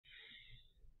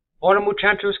Hola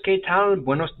muchachos, ¿qué tal?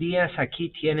 Buenos días. Aquí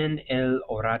tienen el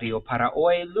horario para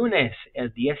hoy, lunes,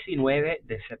 el 19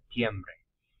 de septiembre.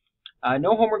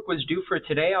 No homework was due for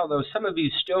today, although some of you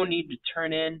still need to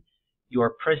turn in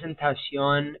your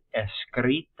presentación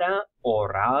escrita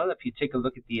oral. If you take a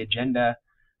look at the agenda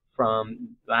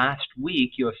from last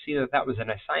week, you'll see that that was an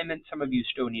assignment. Some of you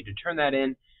still need to turn that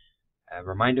in. A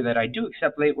reminder that I do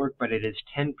accept late work, but it is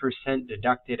 10%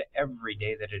 deducted every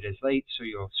day that it is late, so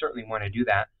you'll certainly want to do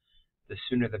that. The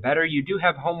sooner the better. You do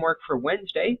have homework for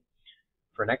Wednesday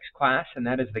for next class, and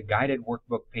that is the guided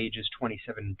workbook pages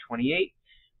 27 and 28,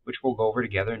 which we'll go over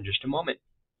together in just a moment.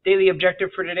 Daily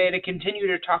objective for today to continue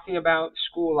to talking about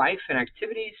school life and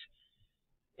activities,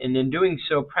 and in doing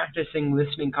so, practicing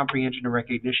listening, comprehension, and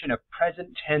recognition of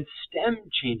present tense stem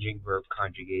changing verb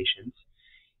conjugations.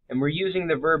 And we're using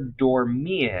the verb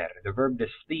dormir, the verb to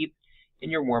sleep, in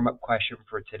your warm-up question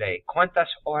for today. ¿Cuántas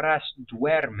horas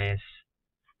duermes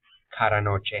cada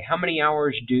noche? How many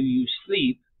hours do you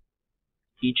sleep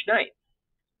each night?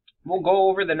 We'll go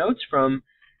over the notes from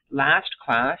last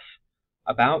class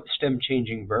about stem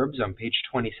changing verbs on page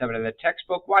 27 of the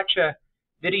textbook. Watch a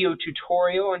video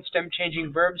tutorial on stem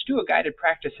changing verbs. Do a guided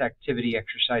practice activity,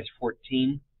 exercise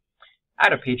 14,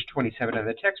 out of page 27 of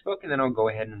the textbook, and then I'll go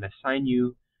ahead and assign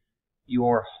you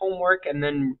your homework and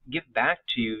then give back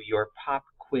to you your pop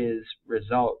quiz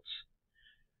results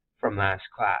from last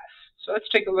class. So let's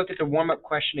take a look at the warm-up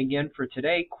question again for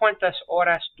today. ¿Cuántas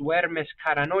horas duermes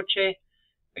cada noche?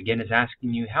 Again, is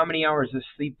asking you how many hours of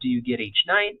sleep do you get each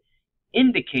night.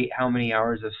 Indicate how many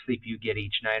hours of sleep you get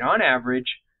each night on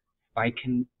average by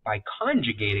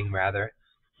conjugating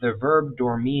the verb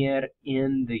dormir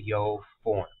in the yo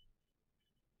form.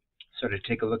 So to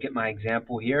take a look at my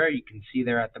example here, you can see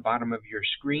there at the bottom of your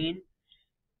screen.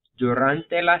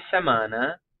 Durante la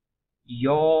semana,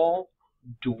 yo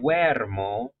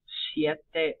duermo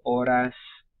 7 horas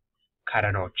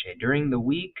cada noche. During the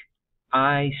week,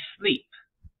 I sleep.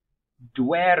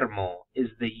 Duermo is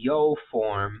the yo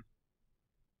form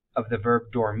of the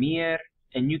verb dormir,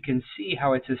 and you can see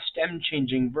how it's a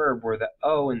stem-changing verb where the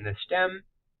O in the stem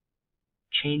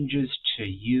changes to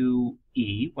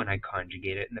UE when I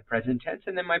conjugate it in the present tense,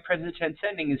 and then my present tense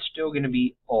ending is still going to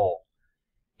be O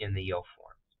in the yo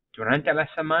form. Durante la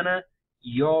semana,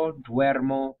 yo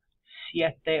duermo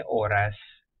 7 horas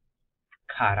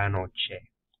cada noche.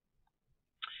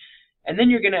 And then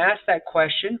you're going to ask that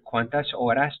question, ¿Cuántas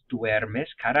horas duermes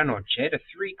cada noche?, to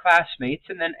 3 classmates,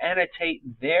 and then annotate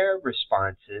their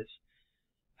responses,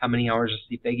 how many hours of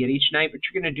sleep they get each night, but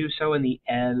you're going to do so in the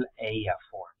él/ella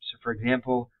form. So for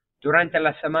example, durante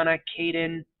la semana,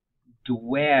 Kaden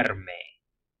duerme.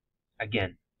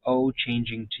 Again, O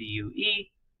changing to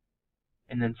UE.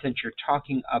 And then since you're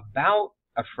talking about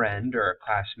a friend or a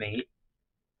classmate,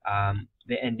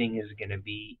 the ending is going to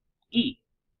be E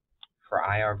for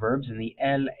IR verbs in the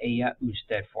él, ella,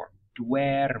 usted form.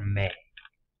 Duerme.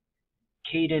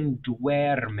 Kaden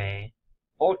duerme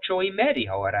 8:30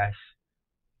 horas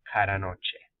cada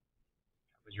noche.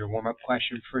 That was your warm-up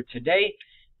question for today.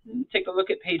 Take a look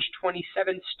at page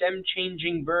 27. Stem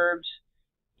changing verbs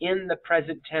in the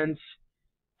present tense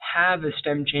have a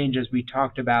stem change, as we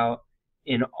talked about,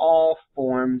 in all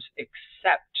forms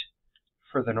except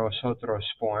for the nosotros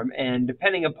form, and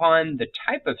depending upon the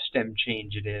type of stem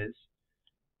change it is,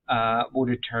 will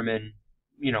determine,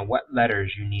 what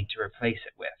letters you need to replace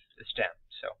it with, the stem.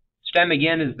 So stem,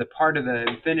 again, is the part of the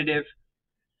infinitive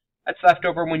that's left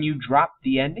over when you drop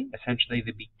the ending, essentially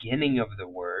the beginning of the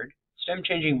word. Stem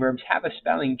changing verbs have a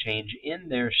spelling change in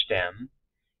their stem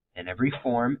in every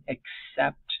form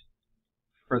except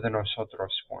for the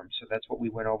nosotros form. So that's what we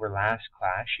went over last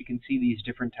class. You can see these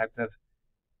different types of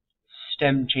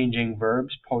stem changing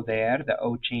verbs. Poder, the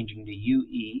O changing to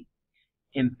UE.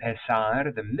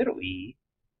 Empezar, the middle E,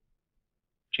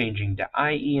 changing to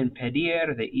IE, and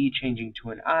pedir, the E changing to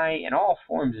an I, in all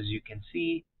forms, as you can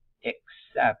see,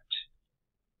 except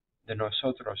the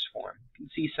nosotros form. You can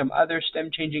see some other stem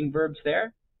changing verbs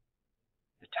there,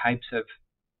 the types of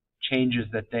changes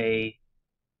that they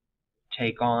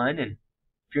take on, and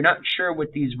if you're not sure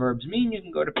what these verbs mean, you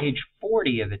can go to page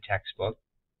 40 of the textbook.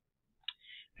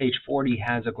 Page 40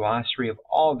 has a glossary of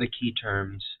all the key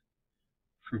terms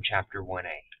from chapter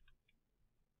 1A.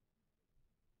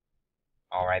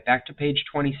 All right, back to page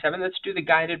 27. Let's do the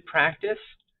guided practice.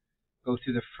 Go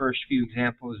through the first few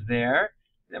examples there,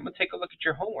 and then we'll take a look at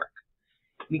your homework.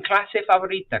 Mi clase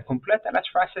favorita. Completa las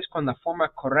frases con la forma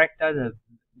correcta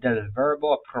del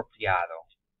verbo apropiado.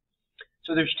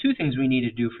 So there's 2 things we need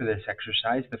to do for this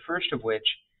exercise. The first of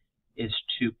which is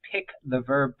to pick the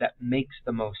verb that makes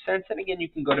the most sense. And again, you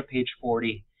can go to page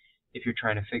 40 if you're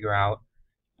trying to figure out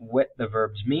what the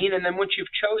verbs mean, and then once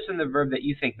you've chosen the verb that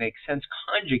you think makes sense,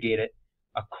 conjugate it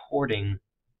according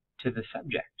to the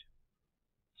subject.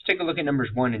 Let's take a look at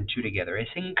numbers 1 and 2 together. Es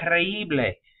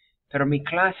increíble, pero mi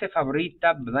clase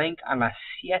favorita blank a las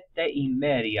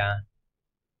 7:30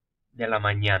 de la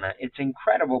mañana. It's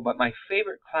incredible, but my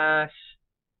favorite class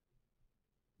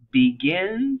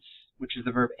begins, which is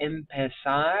the verb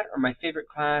empezar, or my favorite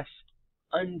class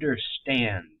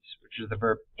understands, which is the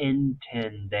verb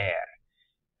entender.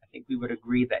 I think we would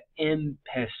agree that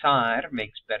empezar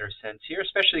makes better sense here,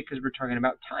 especially because we're talking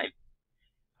about time.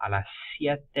 A las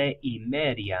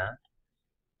 7:30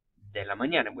 de la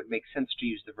mañana. It would make sense to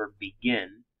use the verb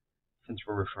begin since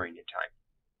we're referring to time.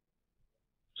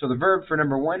 So the verb for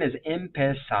number 1 is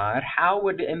empezar. How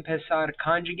would empezar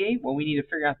conjugate? Well, we need to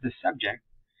figure out the subject.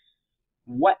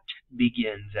 What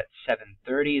begins at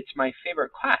 7:30? It's my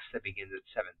favorite class that begins at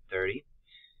 7:30.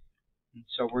 And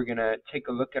so we're going to take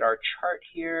a look at our chart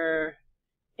here.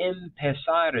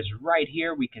 Empezar is right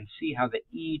here. We can see how the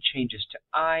E changes to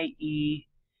IE.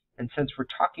 And since we're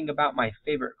talking about my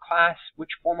favorite class,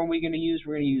 which form are we going to use?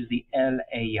 We're going to use the el,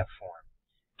 ella form.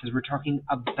 Because we're talking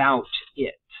about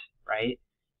it, right?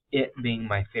 It being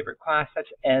my favorite class,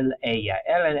 that's el, ella.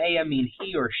 El and ella mean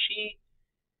he or she.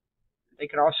 They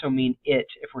could also mean it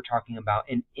if we're talking about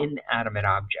an inanimate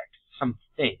object,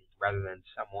 something rather than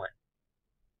someone.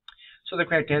 So the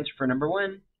correct answer for number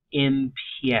 1,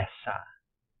 empieza.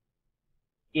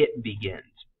 It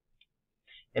begins.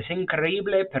 Es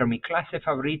increíble, pero mi clase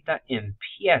favorita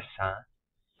empieza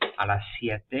a las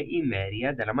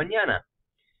 7:30 de la mañana.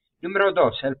 Número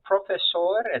 2, el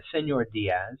profesor, el señor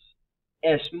Díaz,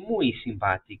 es muy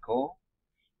simpático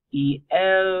y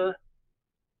el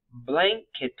blank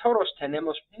que todos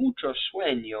tenemos mucho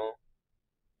sueño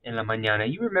en la mañana.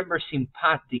 You remember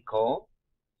simpático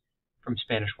from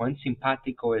Spanish 1.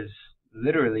 Simpático is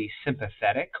literally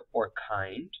sympathetic or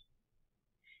kind.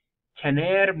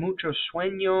 Tener mucho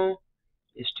sueño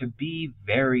is to be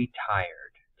very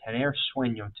tired. Tener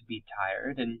sueño, to be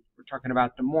tired. And we're talking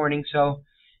about the morning, so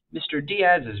Mr.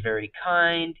 Diaz is very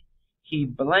kind. He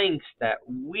blanks that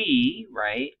we,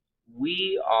 right,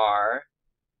 we are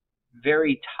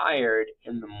very tired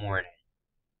in the morning.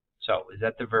 So, is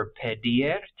that the verb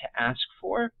pedir, to ask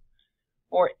for,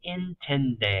 or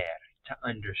entender, to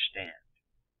understand?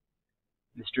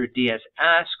 Mr. Diaz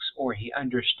asks, or he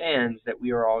understands, that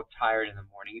we are all tired in the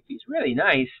morning. If he's really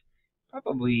nice,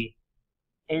 probably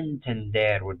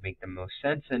entender would make the most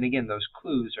sense. And again, those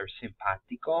clues are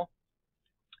simpático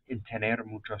and tener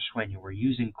mucho sueño. We're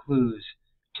using clues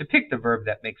to pick the verb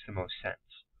that makes the most sense.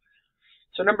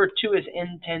 So number 2 is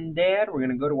entender. We're going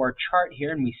to go to our chart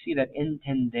here, and we see that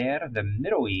entender, the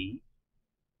middle E,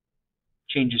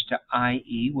 changes to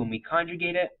IE when we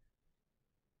conjugate it.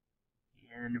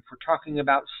 And if we're talking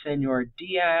about Senor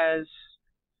Diaz,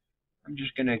 I'm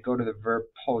just going to go to the verb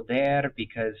poder,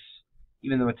 because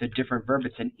even though it's a different verb,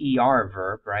 it's an ER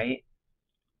verb, right?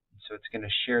 So it's going to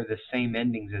share the same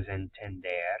endings as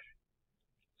entender.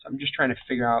 So I'm just trying to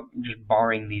figure out, I'm just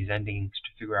borrowing these endings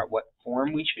to figure out what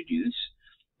form we should use.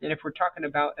 And if we're talking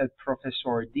about el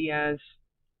profesor Diaz,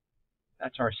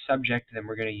 that's our subject, then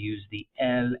we're going to use the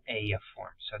el, ella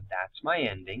form. So that's my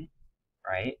ending,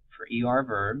 right, for ER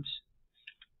verbs.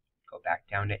 Go back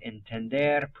down to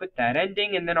entender, put that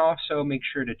ending, and then also make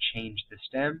sure to change the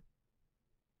stem.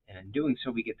 And in doing so,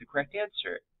 we get the correct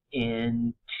answer.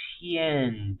 Entiende.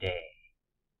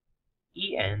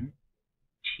 E-N-T-I-E-N-D-E.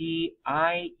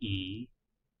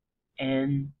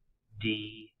 And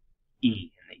the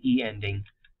E ending,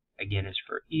 again, is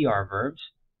for ER verbs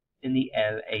in the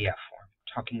el, ella form,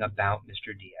 talking about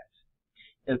Mr. Diaz.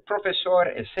 El profesor,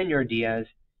 el señor Diaz,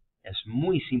 es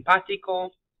muy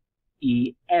simpático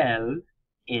y él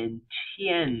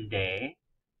entiende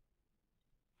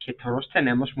que todos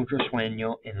tenemos mucho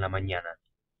sueño en la mañana.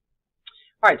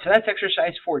 Alright, so that's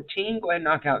exercise 14. Go ahead and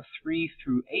knock out 3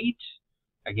 through 8.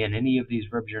 Again, any of these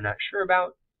verbs you're not sure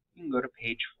about, you can go to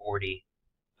page 40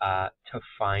 to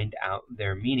find out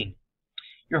their meaning.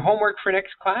 Your homework for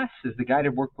next class is the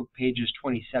guided workbook pages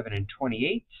 27 and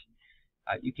 28.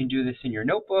 You can do this in your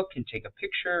notebook and take a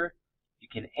picture. You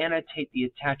can annotate the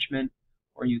attachment,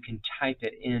 or you can type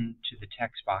it into the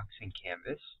text box in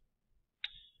Canvas.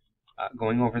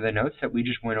 Going over the notes that we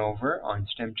just went over on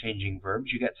stem changing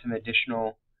verbs, you get some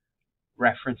additional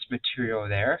reference material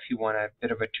there if you want a bit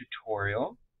of a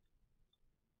tutorial.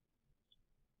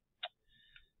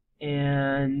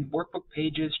 And workbook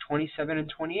pages 27 and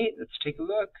 28, let's take a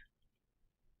look.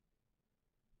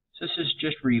 So this is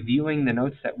just reviewing the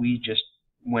notes that we just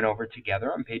went over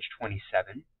together on page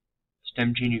 27.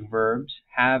 Stem changing verbs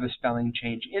have a spelling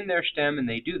change in their stem, and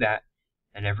they do that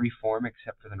in every form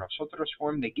except for the nosotros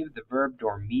form. They give the verb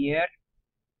dormir,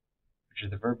 which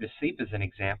is the verb to sleep, as an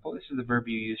example. This is the verb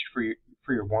you used for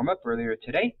your warm-up earlier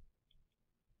today.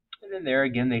 And then there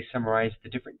again they summarize the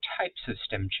different types of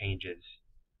stem changes,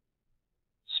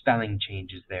 spelling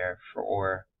changes there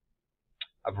for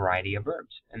a variety of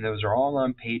verbs. And those are all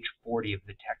on page 40 of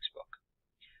the textbook.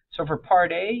 So for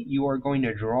part A, you are going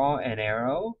to draw an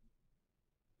arrow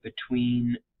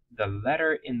between the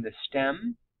letter in the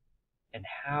stem and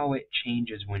how it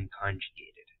changes when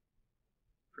conjugated.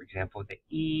 For example, the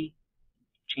E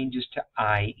changes to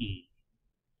IE.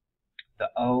 The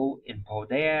O in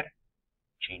poder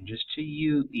changes to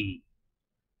UE.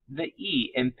 The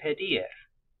E in pedir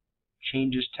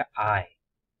changes to I.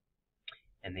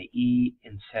 And the E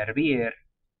in servir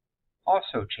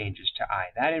also changes to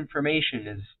I. That information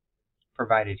is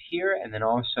provided here and then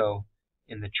also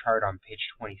in the chart on page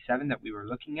 27 that we were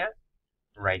looking at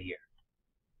right here.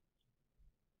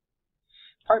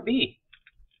 Part B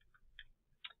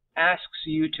asks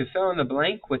you to fill in the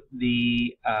blank with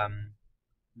the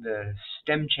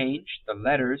stem change, the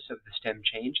letters of the stem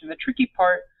change. And the tricky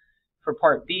part for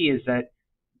part B is that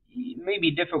it may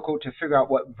be difficult to figure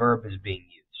out what verb is being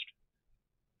used.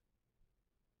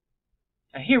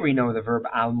 Now here we know the verb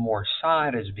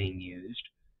almorzar is being used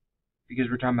because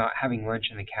we're talking about having lunch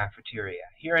in the cafeteria.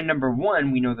 Here in number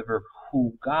 1, we know the verb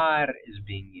jugar is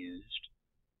being used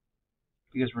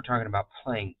because we're talking about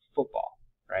playing football,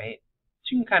 right?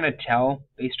 So you can kind of tell,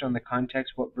 based on the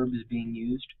context, what verb is being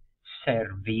used.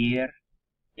 Servir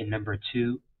in number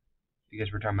 2,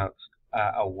 because we're talking about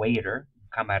a waiter,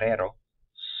 camarero,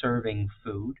 serving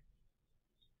food.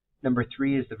 Number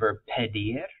 3 is the verb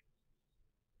pedir,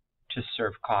 to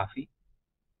serve coffee.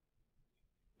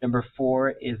 Number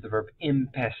 4 is the verb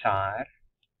empezar,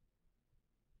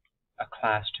 a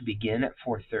class to begin at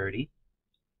 4:30.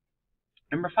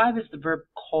 Number 5 is the verb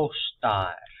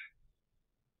costar,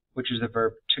 which is the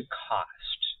verb to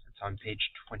cost. It's on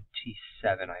page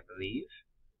 27, I believe.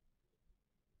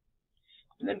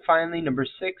 And then finally, number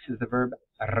 6 is the verb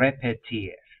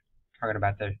repetir, talking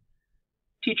about the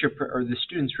teacher or the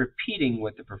students repeating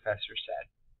what the professor said.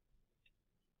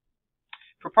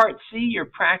 For part C, you're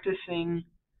practicing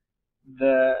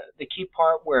the key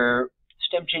part where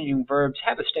stem changing verbs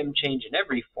have a stem change in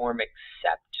every form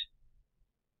except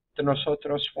the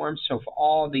nosotros form. So if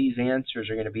all these answers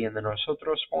are going to be in the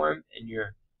nosotros form, and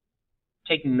you're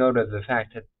taking note of the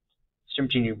fact that stem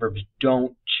changing verbs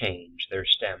don't change their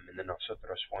stem in the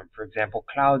nosotros form. For example,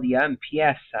 Claudia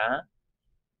empieza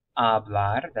a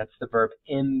hablar. That's the verb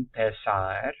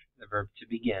empezar, the verb to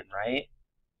begin, right?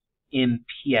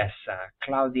 Empieza.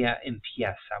 Claudia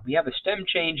empieza. We have a stem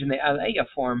change in the ella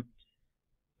form,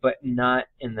 but not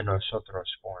in the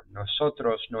nosotros form.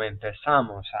 Nosotros no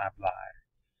empezamos a hablar.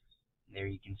 And there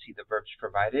you can see the verbs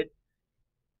provided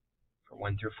for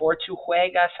 1 through 4. Tú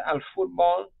juegas al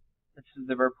fútbol. This is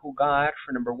the verb jugar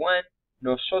for number 1.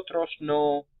 Nosotros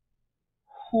no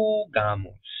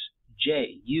jugamos.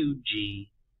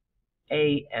 J-U-G-A-M,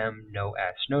 no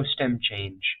S. No stem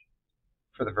change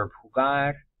for the verb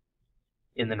jugar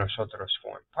in the nosotros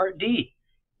form. Part D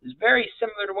is very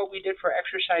similar to what we did for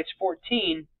exercise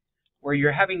 14, where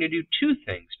you're having to do 2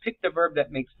 things. Pick the verb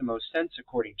that makes the most sense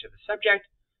according to the subject,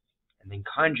 and then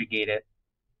conjugate it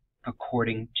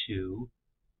according to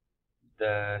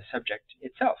the subject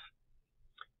itself.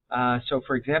 So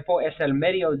for example, es el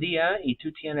mediodía y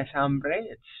tú tienes hambre.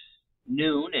 It's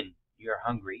noon and you're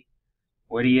hungry.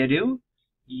 What do?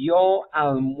 Yo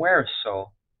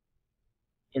almuerzo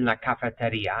in la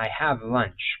cafetería. I have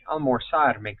lunch.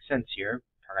 Almorzar makes sense here.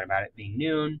 Talking about it being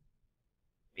noon,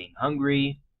 being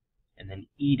hungry, and then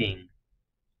eating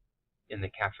in the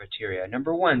cafeteria.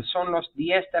 Number 1, son los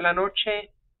 10 de la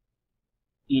noche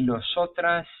y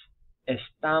nosotras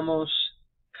estamos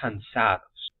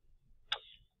cansados.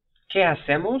 ¿Qué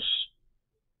hacemos?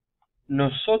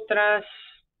 Nosotras,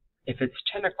 if it's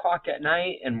 10 o'clock at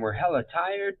night and we're hella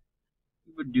tired,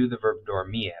 we would do the verb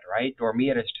dormir, right?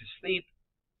 Dormir is to sleep.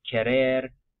 Querer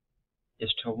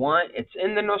is to want. It's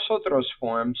in the nosotros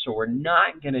form, so we're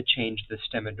not going to change the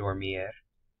stem of dormir.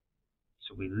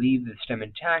 So we leave the stem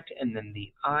intact, and then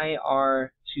the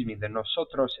the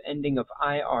nosotros ending of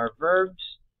IR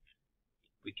verbs.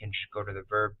 We can just go to the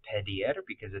verb pedir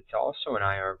because it's also an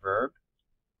IR verb.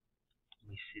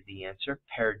 We see the answer.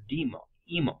 Perdimos.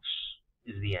 Imos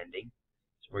is the ending.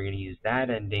 So we're going to use that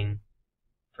ending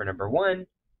for number 1.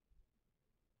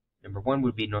 Number 1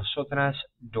 would be nosotras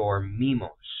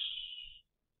dormimos.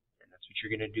 And that's what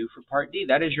you're going to do for part D.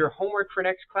 That is your homework for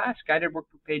next class. Guided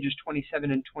workbook pages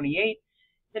 27 and 28.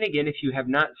 And again, if you have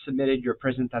not submitted your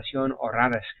presentación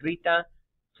oral escrita,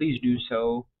 please do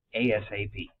so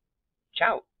ASAP.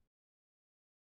 Ciao.